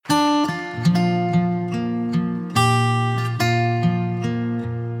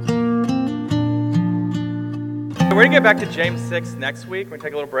We're going to get back to James 6 next week. We're going to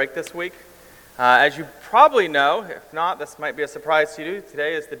take a little break this week. As you probably know, if not, this might be a surprise to you.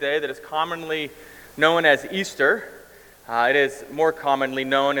 Today is the day that is commonly known as Easter. It is more commonly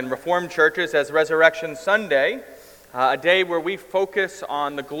known in Reformed churches as Resurrection Sunday, a day where we focus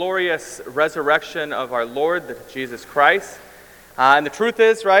on the glorious resurrection of our Lord, Jesus Christ. And the truth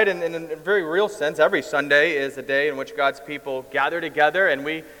is, right, in a very real sense, every Sunday is a day in which God's people gather together and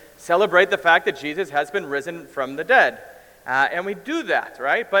we celebrate the fact that Jesus has been risen from the dead. And we do that,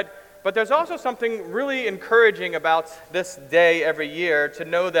 right? But there's also something really encouraging about this day every year to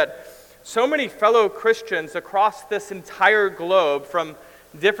know that so many fellow Christians across this entire globe from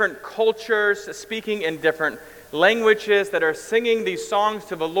different cultures, speaking in different languages, that are singing these songs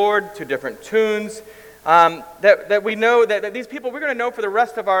to the Lord to different tunes, that we know that these people we're going to know for the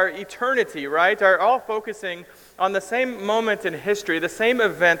rest of our eternity, right, are all focusing on the same moment in history, the same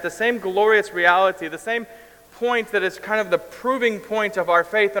event, the same glorious reality, the same point that is kind of the proving point of our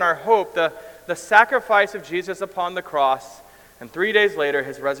faith and our hope, the sacrifice of Jesus upon the cross, and 3 days later,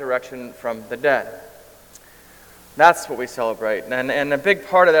 his resurrection from the dead. That's what we celebrate. And a big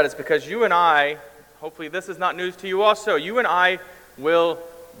part of that is because you and I, hopefully this is not news to you also, you and I will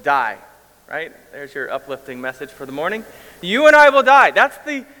die. Right? There's your uplifting message for the morning. You and I will die. That's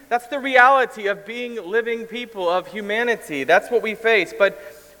the reality of being living people, of humanity. That's what we face. But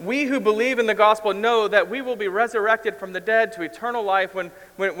we who believe in the gospel know that we will be resurrected from the dead to eternal life when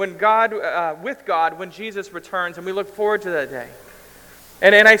Jesus returns, and we look forward to that day.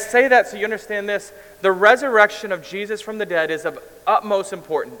 And I say that so you understand this. The resurrection of Jesus from the dead is of utmost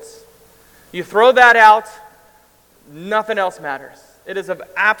importance. You throw that out, nothing else matters. It is of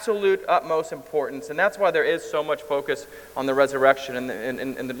absolute utmost importance, and that's why there is so much focus on the resurrection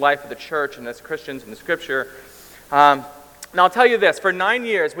in the life of the church and as Christians in the Scripture. Now I'll tell you this, for 9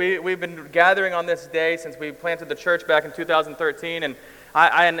 years we've been gathering on this day since we planted the church back in 2013, and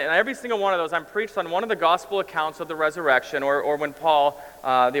every single one of those I'm preached on one of the gospel accounts of the resurrection, or when Paul,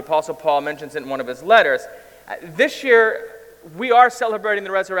 the Apostle Paul, mentions it in one of his letters. This year we are celebrating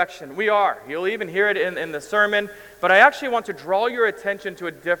the resurrection. We are. You'll even hear it in the sermon. But I actually want to draw your attention to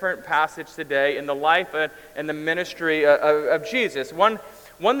a different passage today in the life and the ministry of Jesus. One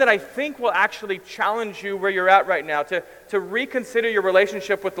that I think will actually challenge you where you're at right now to reconsider your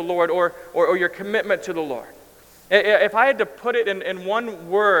relationship with the Lord or your commitment to the Lord. If I had to put it in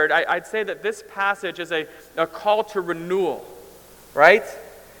one word, I'd say that this passage is a call to renewal, right?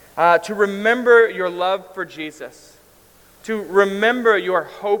 To remember your love for Jesus. To remember your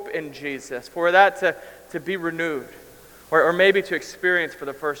hope in Jesus, for that to be renewed, or maybe to experience for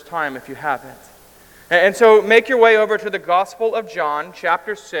the first time if you haven't. And so make your way over to the Gospel of John,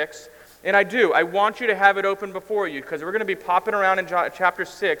 chapter 6, and I want you to have it open before you, because we're going to be popping around in chapter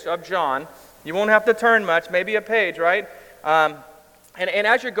 6 of John. You won't have to turn much, maybe a page, right? And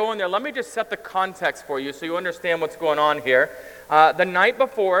as you're going there, let me just set the context for you so you understand what's going on here. The night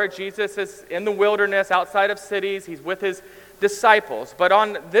before, Jesus is in the wilderness outside of cities. He's with his disciples. But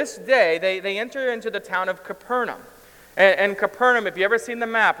on this day, they enter into the town of Capernaum. And Capernaum, if you've ever seen the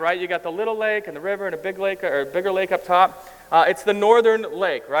map, right? You got the little lake and the river and a big lake or a bigger lake up top. It's the northern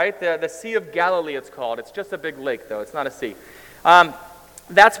lake, right? The Sea of Galilee, it's called. It's just a big lake, though. It's not a sea.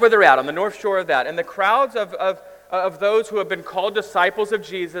 That's where they're at, on the north shore of that. And the crowds of those who have been called disciples of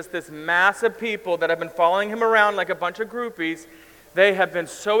Jesus, this mass of people that have been following him around like a bunch of groupies, they have been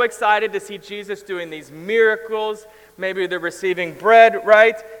so excited to see Jesus doing these miracles. Maybe they're receiving bread,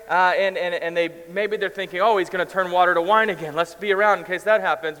 right? And maybe they're thinking, oh, he's going to turn water to wine again. Let's be around in case that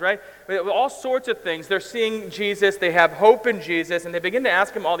happens, right? All sorts of things. They're seeing Jesus. They have hope in Jesus, and they begin to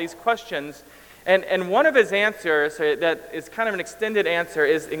ask him all these questions. And one of his answers, that is kind of an extended answer,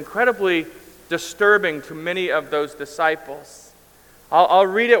 is incredibly disturbing to many of those disciples. I'll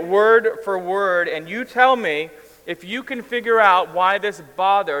read it word for word, and you tell me if you can figure out why this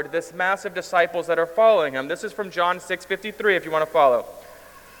bothered this mass of disciples that are following him. This is from John 6:53 if you want to follow.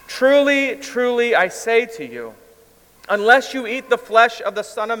 Truly, truly, I say to you, unless you eat the flesh of the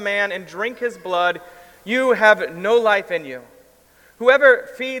Son of Man and drink his blood, you have no life in you. Whoever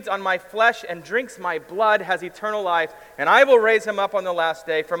feeds on my flesh and drinks my blood has eternal life, and I will raise him up on the last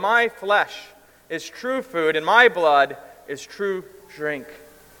day. For my flesh is true food, and my blood is true drink.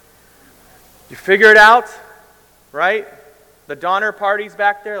 You figure it out? Right? The Donner Party's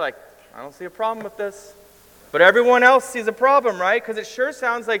back there like, I don't see a problem with this. But everyone else sees a problem, right? Because it sure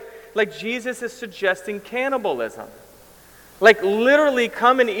sounds like Jesus is suggesting cannibalism. Like literally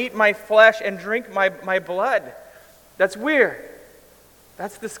come and eat my flesh and drink my blood. That's weird.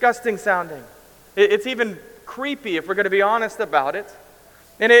 That's disgusting sounding. It's even creepy if we're going to be honest about it.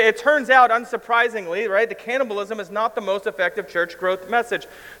 And it turns out, unsurprisingly, right, the cannibalism is not the most effective church growth message.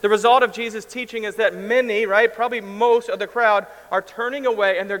 The result of Jesus' teaching is that many, right, probably most of the crowd are turning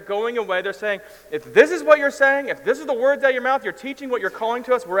away and they're going away. They're saying, if this is what you're saying, if this is the words out of your mouth, you're teaching what you're calling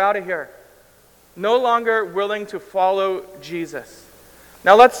to us, we're out of here. No longer willing to follow Jesus.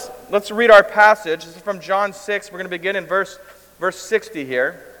 Now let's read our passage. This is from John 6. We're going to begin in verse 60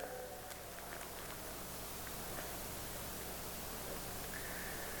 here.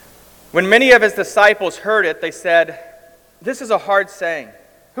 When many of his disciples heard it, they said, "This is a hard saying.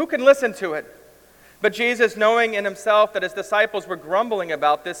 Who can listen to it?" But Jesus, knowing in himself that his disciples were grumbling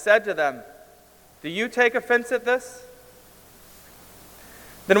about this, said to them, "Do you take offense at this?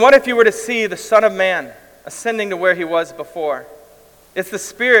 Then what if you were to see the Son of Man ascending to where he was before? It's the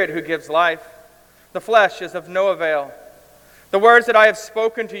Spirit who gives life. The flesh is of no avail. The words that I have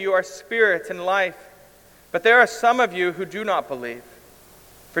spoken to you are spirit and life. But there are some of you who do not believe."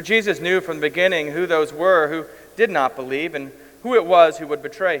 For Jesus knew from the beginning who those were who did not believe and who it was who would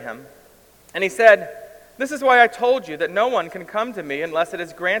betray him. And he said, "This is why I told you that no one can come to me unless it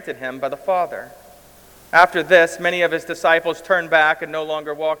is granted him by the Father." After this, many of his disciples turned back and no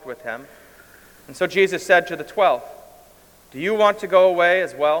longer walked with him. And so Jesus said to the 12, "Do you want to go away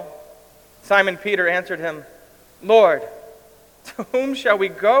as well?" Simon Peter answered him, "Lord, to whom shall we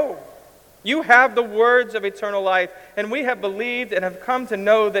go? You have the words of eternal life, and we have believed and have come to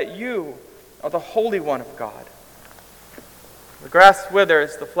know that you are the Holy One of God." The grass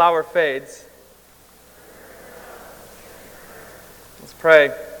withers, the flower fades. Let's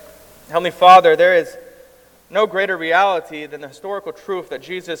pray. Heavenly Father, there is no greater reality than the historical truth that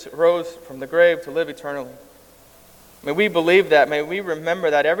Jesus rose from the grave to live eternally. May we believe that. May we remember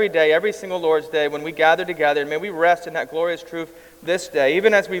that every day, every single Lord's Day, when we gather together. And may we rest in that glorious truth this day,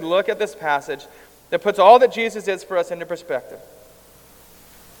 even as we look at this passage that puts all that Jesus is for us into perspective.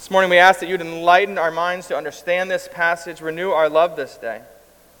 This morning we ask that you'd enlighten our minds to understand this passage, renew our love this day.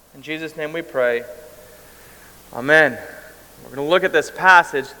 In Jesus' name we pray. Amen. We're going to look at this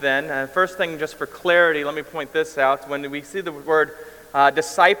passage then. First thing, just for clarity, let me point this out. When we see the word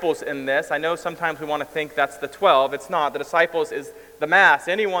disciples in this, I know sometimes we want to think that's the 12. It's not. The disciples is the mass,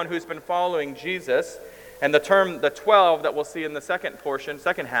 anyone who's been following Jesus. And the term, the 12, that we'll see in the second portion,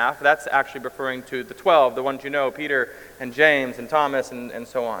 second half, that's actually referring to the 12, the ones you know, Peter and James and Thomas and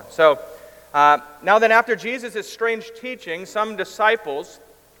so on. So now then, after Jesus' strange teaching, some disciples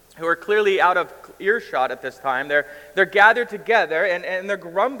who are clearly out of earshot at this time, they're gathered together and they're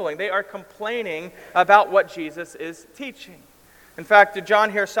grumbling. They are complaining about what Jesus is teaching. In fact,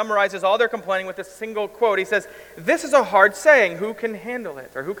 John here summarizes all their complaining with a single quote. He says, "This is a hard saying. Who can handle it,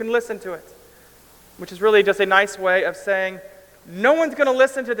 or who can listen to it?" Which is really just a nice way of saying, no one's going to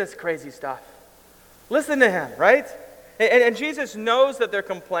listen to this crazy stuff. Listen to him, right? And Jesus knows that they're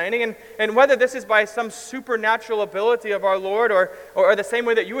complaining, and whether this is by some supernatural ability of our Lord or the same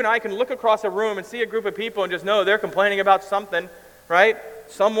way that you and I can look across a room and see a group of people and just know they're complaining about something, right?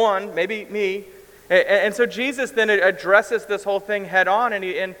 Someone, maybe me. And so Jesus then addresses this whole thing head on,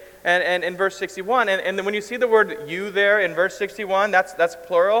 and in verse 61, and then when you see the word "you" there in verse 61, that's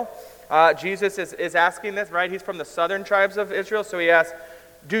plural. Jesus is asking this, right? He's from the southern tribes of Israel, so he asks,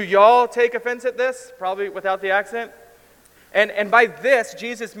 "Do y'all take offense at this?" Probably without the accent. And by this,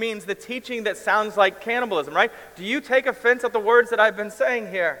 Jesus means the teaching that sounds like cannibalism, right? Do you take offense at the words that I've been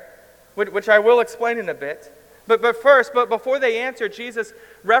saying here? Which I will explain in a bit. But before they answer, Jesus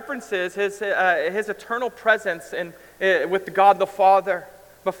references his eternal presence with God the Father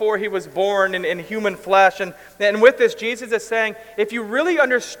before he was born in human flesh. And with this, Jesus is saying, if you really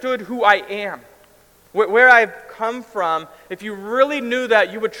understood who I am, where I've come from, if you really knew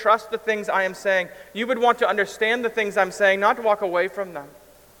that, you would trust the things I am saying. You would want to understand the things I'm saying, not to walk away from them.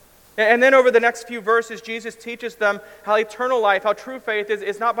 And then over the next few verses, Jesus teaches them how eternal life, how true faith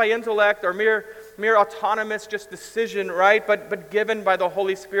is not by intellect or mere autonomous just decision, right? But given by the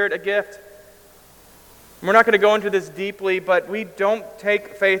Holy Spirit, a gift. We're not going to go into this deeply, but we don't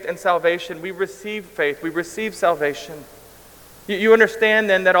take faith in salvation. We receive faith. We receive salvation. You understand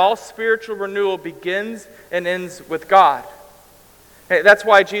then that all spiritual renewal begins and ends with God. That's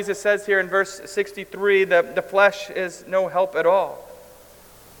why Jesus says here in verse 63 that the flesh is no help at all.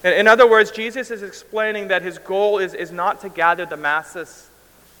 In other words, Jesus is explaining that his goal is not to gather the masses.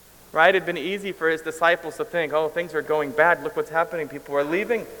 Right? It had been easy for his disciples to think, oh, things are going bad. Look what's happening. People are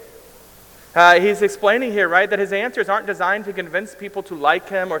leaving. He's explaining here, right, that his answers aren't designed to convince people to like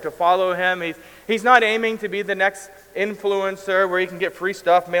him or to follow him. He's not aiming to be the next influencer where he can get free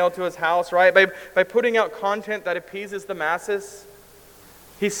stuff mailed to his house, right? By putting out content that appeases the masses.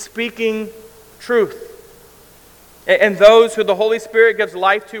 He's speaking truth. And those who the Holy Spirit gives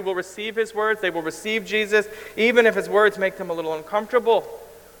life to will receive his words. They will receive Jesus, even if his words make them a little uncomfortable.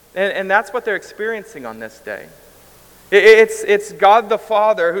 And that's what they're experiencing on this day. It's God the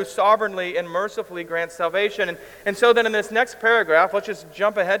Father who sovereignly and mercifully grants salvation. And so then in this next paragraph, let's just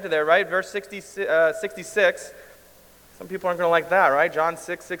jump ahead to there, right? Verse 66. Some people aren't going to like that, right? John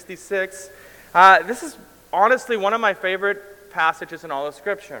 6:66. This is honestly one of my favorite passages in all of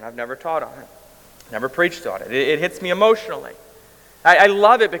Scripture, and I've never taught on it. Never preached on it. It hits me emotionally. I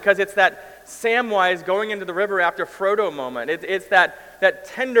love it because it's that Samwise going into the river after Frodo moment. It's that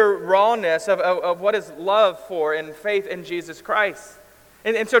tender rawness of what is love for and faith in Jesus Christ.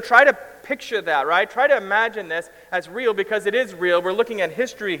 And so try to picture that, right? Try to imagine this as real because it is real. We're looking at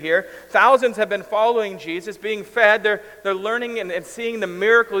history here. Thousands have been following Jesus, being fed. They're learning and seeing the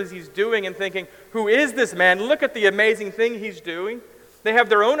miracles he's doing and thinking, who is this man? Look at the amazing thing he's doing. They have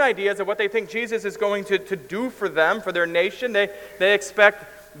their own ideas of what they think Jesus is going to do for them, for their nation. They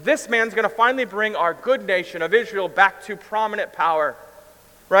expect this man's going to finally bring our good nation of Israel back to prominent power,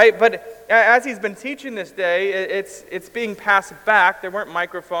 right? But as he's been teaching this day, it's being passed back. There weren't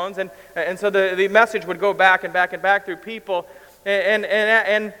microphones, and so the message would go back and back and back through people.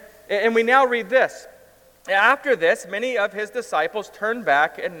 And we now read this. After this, many of his disciples turned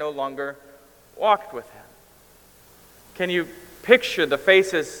back and no longer walked with him. Can you picture the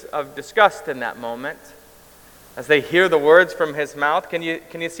faces of disgust in that moment as they hear the words from his mouth? Can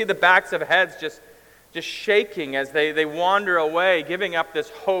you see the backs of heads just shaking as they wander away, giving up this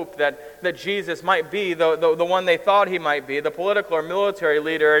hope that Jesus might be the one they thought he might be, the political or military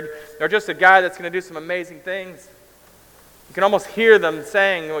leader, or just a guy that's going to do some amazing things? You can almost hear them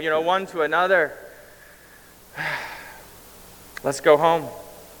saying, one to another, let's go home.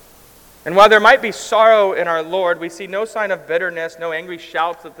 And while there might be sorrow in our Lord, we see no sign of bitterness, no angry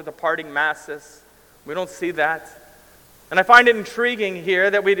shouts at the departing masses. We don't see that. And I find it intriguing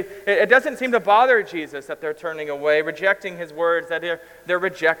here that it doesn't seem to bother Jesus that they're turning away, rejecting his words, that they're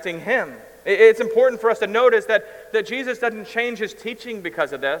rejecting him. It's important for us to notice that Jesus doesn't change his teaching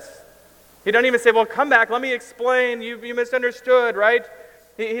because of this. He doesn't even say, well, come back, let me explain, you misunderstood, right?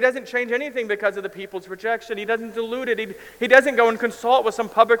 He doesn't change anything because of the people's rejection. He doesn't dilute it. He doesn't go and consult with some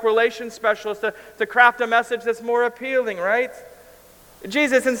public relations specialist to craft a message that's more appealing, right?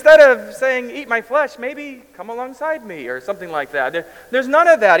 Jesus, instead of saying, eat my flesh, maybe come alongside me or something like that. There's none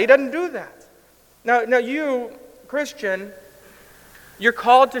of that. He doesn't do that. Now you, Christian, you're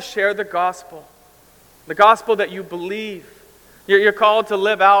called to share the gospel that you believe. You're called to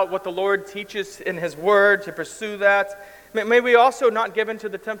live out what the Lord teaches in his word, to pursue that. May we also not give in to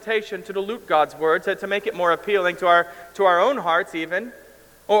the temptation to dilute God's word, to make it more appealing to our own hearts even,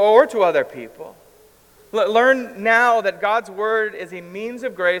 or to other people. Learn now that God's word is a means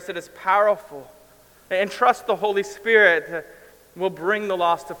of grace that is powerful, and trust the Holy Spirit will bring the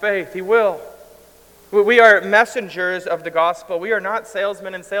lost to faith. He will. We are messengers of the gospel. We are not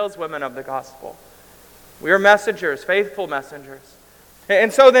salesmen and saleswomen of the gospel. We are messengers, faithful messengers.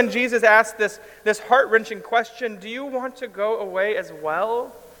 And so then Jesus asked this heart-wrenching question, do you want to go away as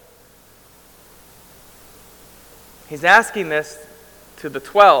well? He's asking this to the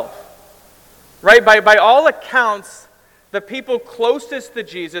 12. Right? By all accounts, the people closest to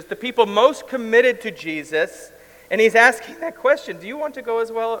Jesus, the people most committed to Jesus, and he's asking that question, do you want to go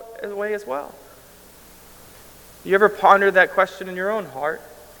away as well? You ever pondered that question in your own heart?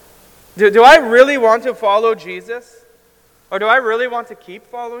 Do I really want to follow Jesus? Or do I really want to keep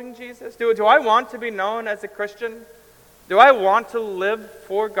following Jesus? Do I want to be known as a Christian? Do I want to live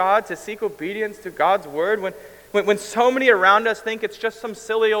for God, to seek obedience to God's word when so many around us think it's just some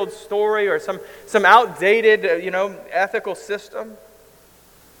silly old story or some outdated, ethical system?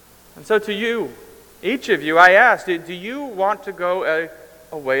 And so to you, each of you, I ask, do you want to go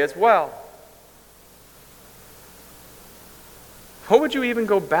away as well? What would you even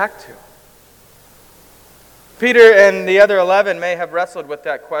go back to? Peter and the other 11 may have wrestled with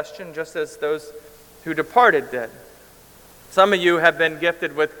that question just as those who departed did. Some of you have been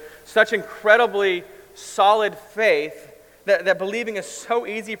gifted with such incredibly solid faith that believing is so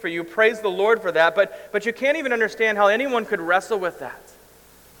easy for you. Praise the Lord for that, but you can't even understand how anyone could wrestle with that.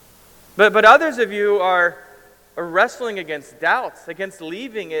 But others of you are wrestling against doubts, against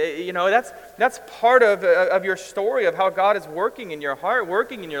leaving. That's part of your story of how God is working in your heart,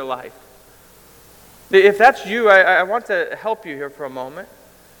 working in your life. If that's you, I want to help you here for a moment.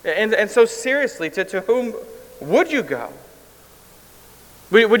 And so seriously, to whom would you go?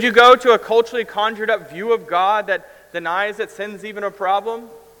 Would you go to a culturally conjured up view of God that denies that sin's even a problem?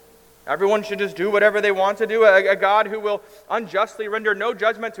 Everyone should just do whatever they want to do. A God who will unjustly render no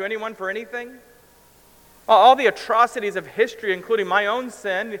judgment to anyone for anything? All the atrocities of history, including my own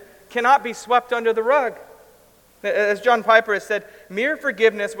sin, cannot be swept under the rug. As John Piper has said, mere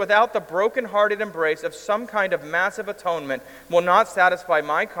forgiveness without the broken-hearted embrace of some kind of massive atonement will not satisfy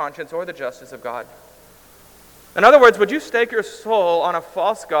my conscience or the justice of God. In other words, would you stake your soul on a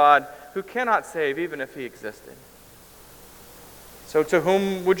false God who cannot save even if he existed? So to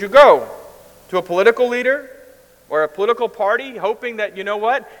whom would you go? To a political leader or a political party, hoping that, you know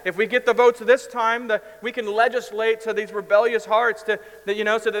what, if we get the votes this time, that we can legislate to these rebellious hearts so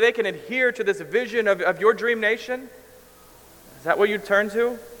that they can adhere to this vision of your dream nation? Is that what you'd turn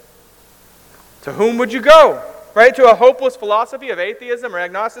to? To whom would you go? Right? To a hopeless philosophy of atheism or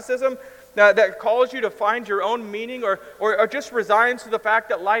agnosticism that calls you to find your own meaning or just resigns to the fact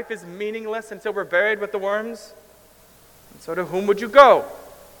that life is meaningless until we're buried with the worms? And so to whom would you go?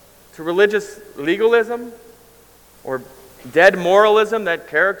 To religious legalism? Or dead moralism that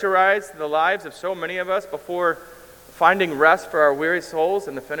characterized the lives of so many of us before finding rest for our weary souls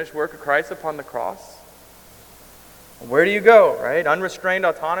in the finished work of Christ upon the cross? Where do you go, right? Unrestrained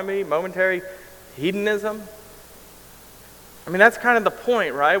autonomy, momentary hedonism? I mean, that's kind of the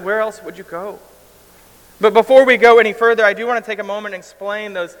point, right? Where else would you go? But before we go any further, I do want to take a moment and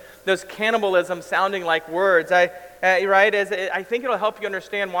explain those cannibalism sounding like words. I think it'll help you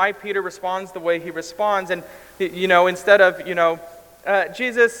understand why Peter responds the way he responds. And, instead of,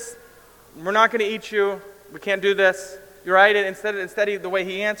 Jesus, we're not going to eat you. We can't do this. You're right. And instead the way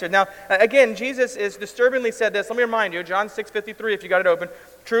he answered. Now, again, Jesus is disturbingly said this. Let me remind you, John 6:53, if you got it open.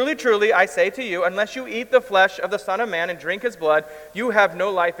 Truly, truly, I say to you, unless you eat the flesh of the Son of Man and drink his blood, you have no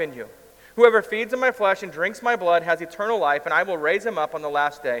life in you. Whoever feeds on my flesh and drinks my blood has eternal life, and I will raise him up on the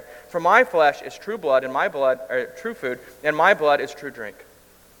last day. For my flesh is true blood, and my blood true food, and my blood is true drink.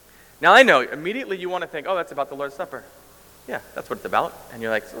 Now I know, immediately you want to think, oh, that's about the Lord's Supper. Yeah, that's what it's about. And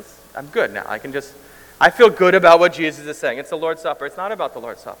you're like, I'm good now. I feel good about what Jesus is saying. It's the Lord's Supper. It's not about the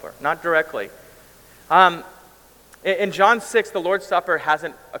Lord's Supper, not directly. In John 6, the Lord's Supper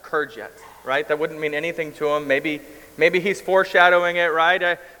hasn't occurred yet, right? That wouldn't mean anything to him. Maybe he's foreshadowing it,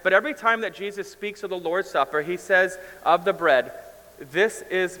 right? But every time that Jesus speaks of the Lord's Supper, he says of the bread, this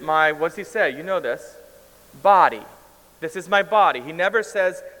is my, what's he say? You know this, body. This is my body. He never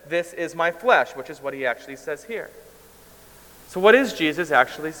says, this is my flesh, which is what he actually says here. So what is Jesus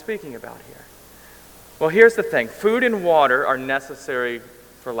actually speaking about here? Well, here's the thing. Food and water are necessary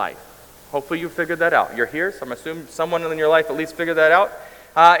for life. Hopefully you figured that out. You're here, so I'm assuming someone in your life at least figured that out.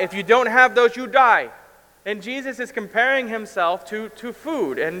 If you don't have those, you die. And Jesus is comparing himself to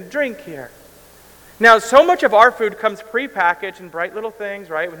food and drink here. Now, so much of our food comes prepackaged in bright little things,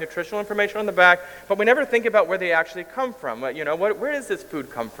 right, with nutritional information on the back, but we never think about where they actually come from. Where does this food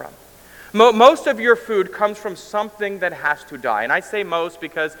come from? Most of your food comes from something that has to die. And I say most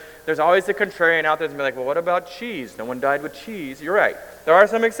because there's always the contrarian out there that's like, well, what about cheese? No one died with cheese. You're right. There are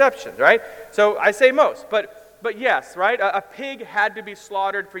some exceptions, right? So I say most. But yes, right? A pig had to be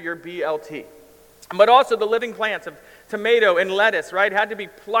slaughtered for your BLT. But also the living plants of tomato and lettuce, right, had to be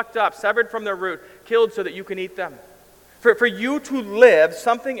plucked up, severed from their root, killed so that you can eat them. For you to live,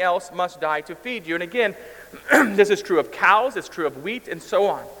 something else must die to feed you. And again, this is true of cows, it's true of wheat, and so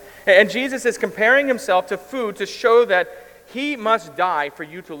on. And Jesus is comparing himself to food to show that he must die for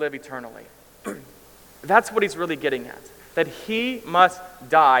you to live eternally. That's what he's really getting at. That he must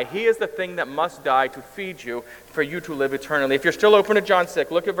die. He is the thing that must die to feed you for you to live eternally. If you're still open to John 6,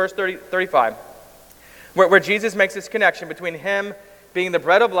 look at verse 35. Where Jesus makes this connection between him being the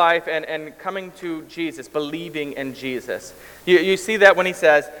bread of life and coming to Jesus, believing in Jesus. You see that when he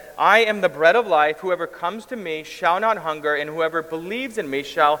says, I am the bread of life. Whoever comes to me shall not hunger, and whoever believes in me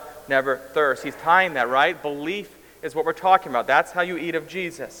shall never thirst. He's tying that, right? Belief is what we're talking about. That's how you eat of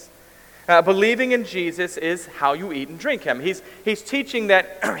Jesus. Believing in Jesus is how you eat and drink him. He's teaching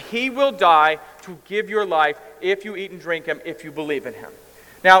that he will die to give your life if you eat and drink him, if you believe in him.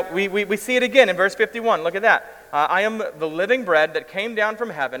 Now, we see it again in verse 51. Look at that. I am the living bread that came down from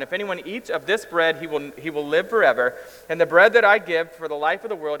heaven. If anyone eats of this bread, he will live forever. And the bread that I give for the life of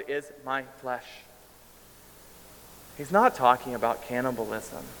the world is my flesh. He's not talking about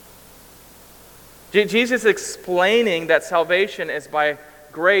cannibalism. Jesus is explaining that salvation is by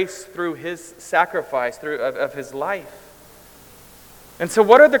grace through his sacrifice, of his life. And so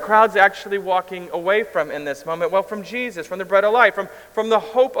what are the crowds actually walking away from in this moment? Well, from Jesus, from the bread of life, from the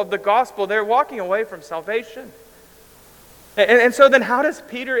hope of the gospel. They're walking away from salvation. And so then how does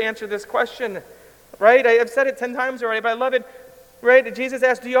Peter answer this question? Right? I've said it 10 times already, but I love it. Right? Jesus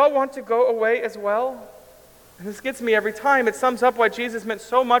asked, do y'all want to go away as well? And this gets me every time. It sums up why Jesus meant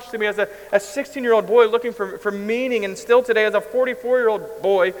so much to me as a 16-year-old boy looking for meaning, and still today as a 44-year-old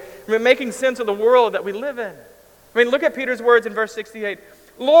boy making sense of the world that we live in. I mean, look at Peter's words in verse 68.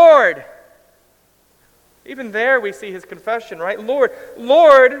 Lord! Even there we see his confession, right? Lord,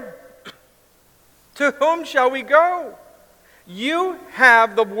 to whom shall we go? You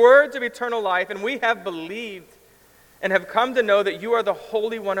have the words of eternal life, and we have believed and have come to know that you are the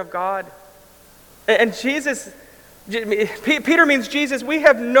Holy One of God. And Peter means Jesus, we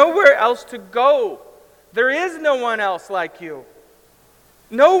have nowhere else to go. There is no one else like you.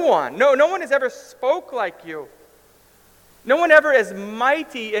 No one. No one has ever spoke like you. No one ever as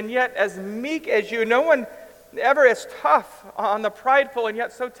mighty and yet as meek as you. No one ever as tough on the prideful and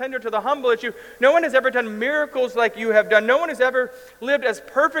yet so tender to the humble as you. No one has ever done miracles like you have done. No one has ever lived as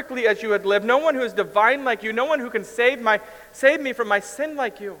perfectly as you had lived. No one who is divine like you. No one who can save me from my sin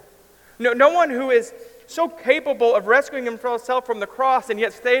like you. No one who is so capable of rescuing himself from the cross and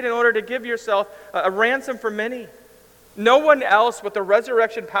yet stayed in order to give yourself a ransom for many. No one else with the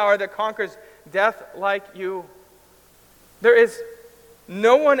resurrection power that conquers death like you. There is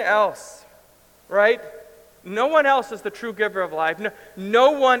no one else, right? No one else is the true giver of life.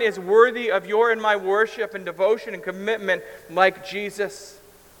 No one is worthy of your and my worship and devotion and commitment like Jesus.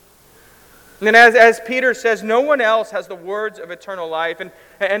 And as Peter says, no one else has the words of eternal life.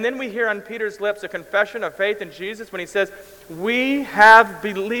 And then we hear on Peter's lips a confession of faith in Jesus when he says, we have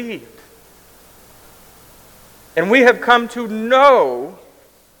believed. And we have come to know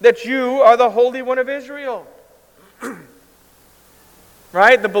that you are the Holy One of Israel.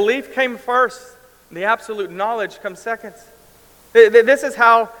 Right? The belief came first. The absolute knowledge comes second. This is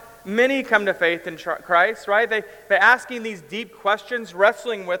how many come to faith in Christ, right? They're asking these deep questions,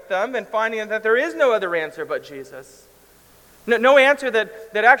 wrestling with them, and finding that there is no other answer but Jesus. No answer that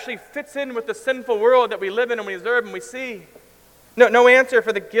actually fits in with the sinful world that we live in and we observe and we see. No answer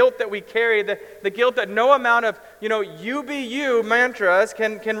for the guilt that we carry, the guilt that no amount of, you be you mantras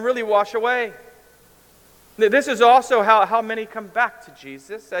can really wash away. This is also how many come back to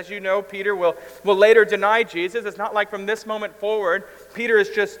Jesus. As you know, Peter will later deny Jesus. It's not like from this moment forward, Peter is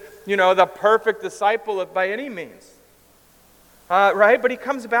just, the perfect disciple by any means. Right? But he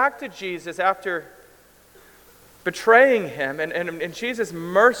comes back to Jesus after betraying him, and Jesus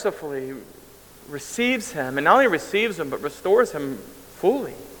mercifully receives him, and not only receives him, but restores him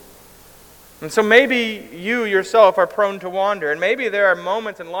fully. And so maybe you yourself are prone to wander, and maybe there are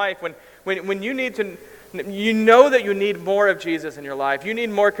moments in life when you need to... You know that you need more of Jesus in your life. You need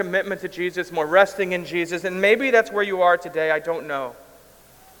more commitment to Jesus, more resting in Jesus. And maybe that's where you are today. I don't know.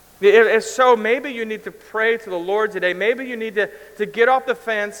 If so, maybe you need to pray to the Lord today. Maybe you need to get off the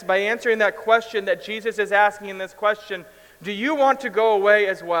fence by answering that question that Jesus is asking in this question. Do you want to go away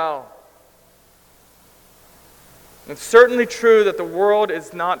as well? It's certainly true that the world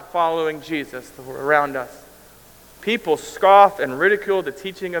is not following Jesus around us. People scoff and ridicule the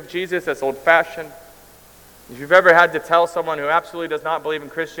teaching of Jesus as old-fashioned. If you've ever had to tell someone who absolutely does not believe in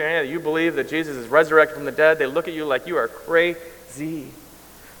Christianity that you believe that Jesus is resurrected from the dead, they look at you like you are crazy,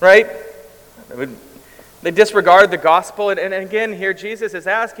 right? They disregard the gospel, and again here Jesus is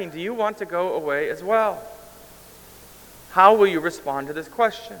asking, do you want to go away as well? How will you respond to this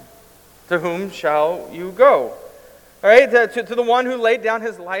question? To whom shall you go? All right, to the one who laid down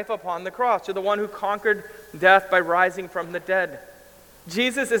his life upon the cross, to the one who conquered death by rising from the dead.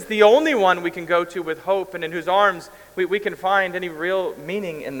 Jesus is the only one we can go to with hope, and in whose arms we can find any real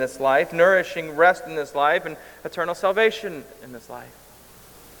meaning in this life, nourishing rest in this life, and eternal salvation in this life.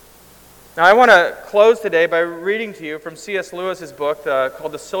 Now I want to close today by reading to you from C.S. Lewis's book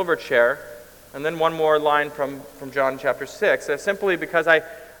called The Silver Chair, and then one more line from John chapter 6, simply because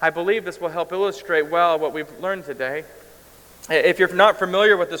I believe this will help illustrate well what we've learned today. If you're not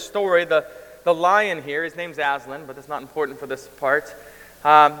familiar with the story, the lion here, his name's Aslan, but that's not important for this part.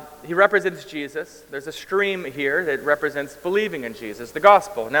 He represents Jesus. There's a stream here that represents believing in Jesus, the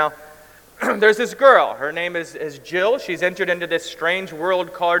gospel. Now, there's this girl. Her name is Jill. She's entered into this strange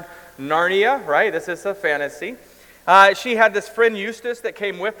world called Narnia, right? This is a fantasy. She had this friend Eustace that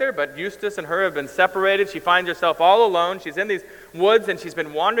came with her, but Eustace and her have been separated. She finds herself all alone. She's in these woods, and she's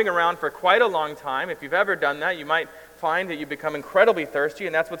been wandering around for quite a long time. If you've ever done that, you might find that you become incredibly thirsty,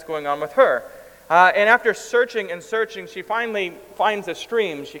 and that's what's going on with her. And after searching and searching, she finally finds a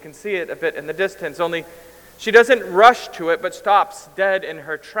stream. She can see it a bit in the distance, only she doesn't rush to it, but stops dead in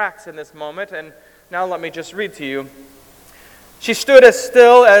her tracks in this moment. And now let me just read to you. She stood as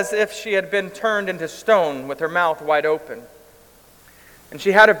still as if she had been turned into stone, with her mouth wide open. And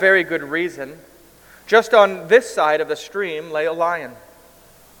she had a very good reason. Just on this side of the stream lay a lion.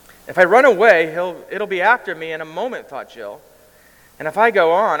 If I run away, it'll be after me in a moment, thought Jill. And if I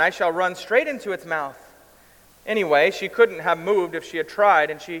go on, I shall run straight into its mouth. Anyway, she couldn't have moved if she had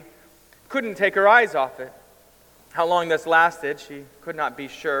tried, and she couldn't take her eyes off it. How long this lasted, she could not be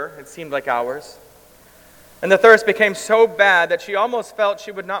sure. It seemed like hours. And the thirst became so bad that she almost felt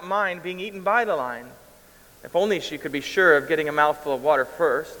she would not mind being eaten by the lion, if only she could be sure of getting a mouthful of water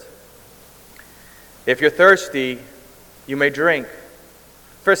first. If you're thirsty, you may drink.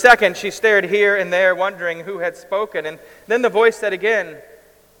 For a second, she stared here and there, wondering who had spoken, and then the voice said again,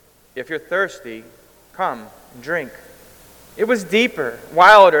 if you're thirsty, come and drink. It was deeper,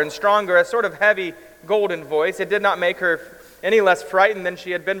 wilder, and stronger, a sort of heavy, golden voice. It did not make her any less frightened than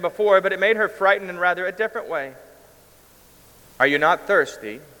she had been before, but it made her frightened in rather a different way. Are you not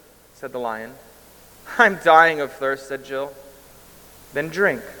thirsty? Said the lion. I'm dying of thirst, said Jill. Then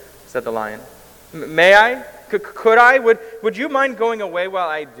drink, said the lion. May I? Could I? Would you mind going away while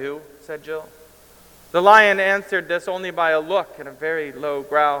I do? Said Jill. The lion answered this only by a look and a very low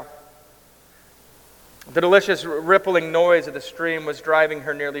growl. The delicious rippling noise of the stream was driving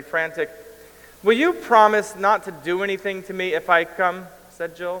her nearly frantic. Will you promise not to do anything to me if I come?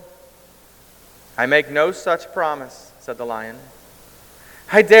 Said Jill. I make no such promise, said the lion.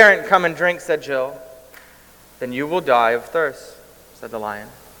 I daren't come and drink, said Jill. Then you will die of thirst, said the lion.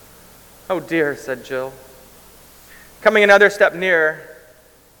 Oh dear, said Jill. Coming another step nearer,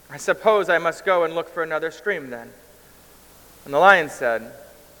 I suppose I must go and look for another stream then. And the lion said,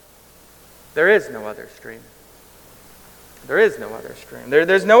 there is no other stream. There is no other stream.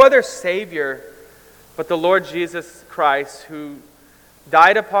 There's no other Savior but the Lord Jesus Christ, who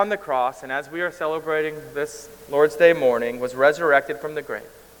died upon the cross, and as we are celebrating this Lord's Day morning, was resurrected from the grave.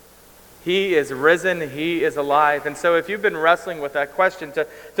 He is risen, He is alive. And so if you've been wrestling with that question,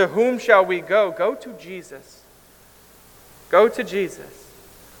 to whom shall we go? Go to Jesus. Go to Jesus.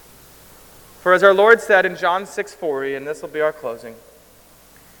 For as our Lord said in John 6:40, and this will be our closing,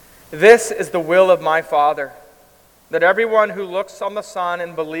 this is the will of my Father, that everyone who looks on the Son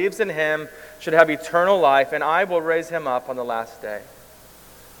and believes in Him should have eternal life, and I will raise him up on the last day.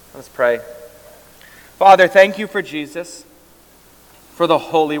 Let's pray. Father, thank you for Jesus, for the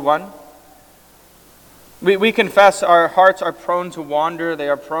Holy One. We confess our hearts are prone to wander. They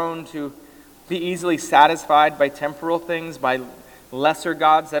are prone to be easily satisfied by temporal things, by lesser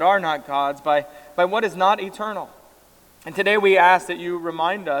gods that are not gods, by what is not eternal. And today we ask that you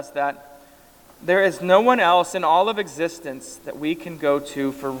remind us that there is no one else in all of existence that we can go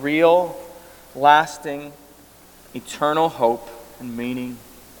to for real, lasting, eternal hope and meaning.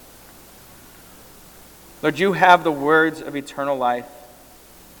 Lord, you have the words of eternal life.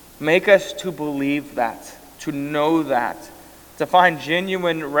 Make us to believe that, to know that, to find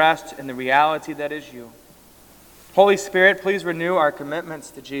genuine rest in the reality that is you. Holy Spirit, please renew our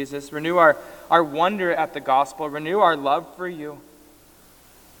commitments to Jesus, renew our wonder at the gospel, renew our love for you.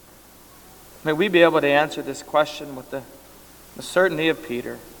 May we be able to answer this question with the certainty of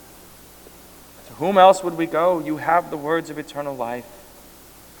Peter. To whom else would we go? You have the words of eternal life.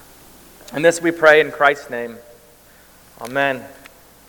 And this we pray in Christ's name. Amen.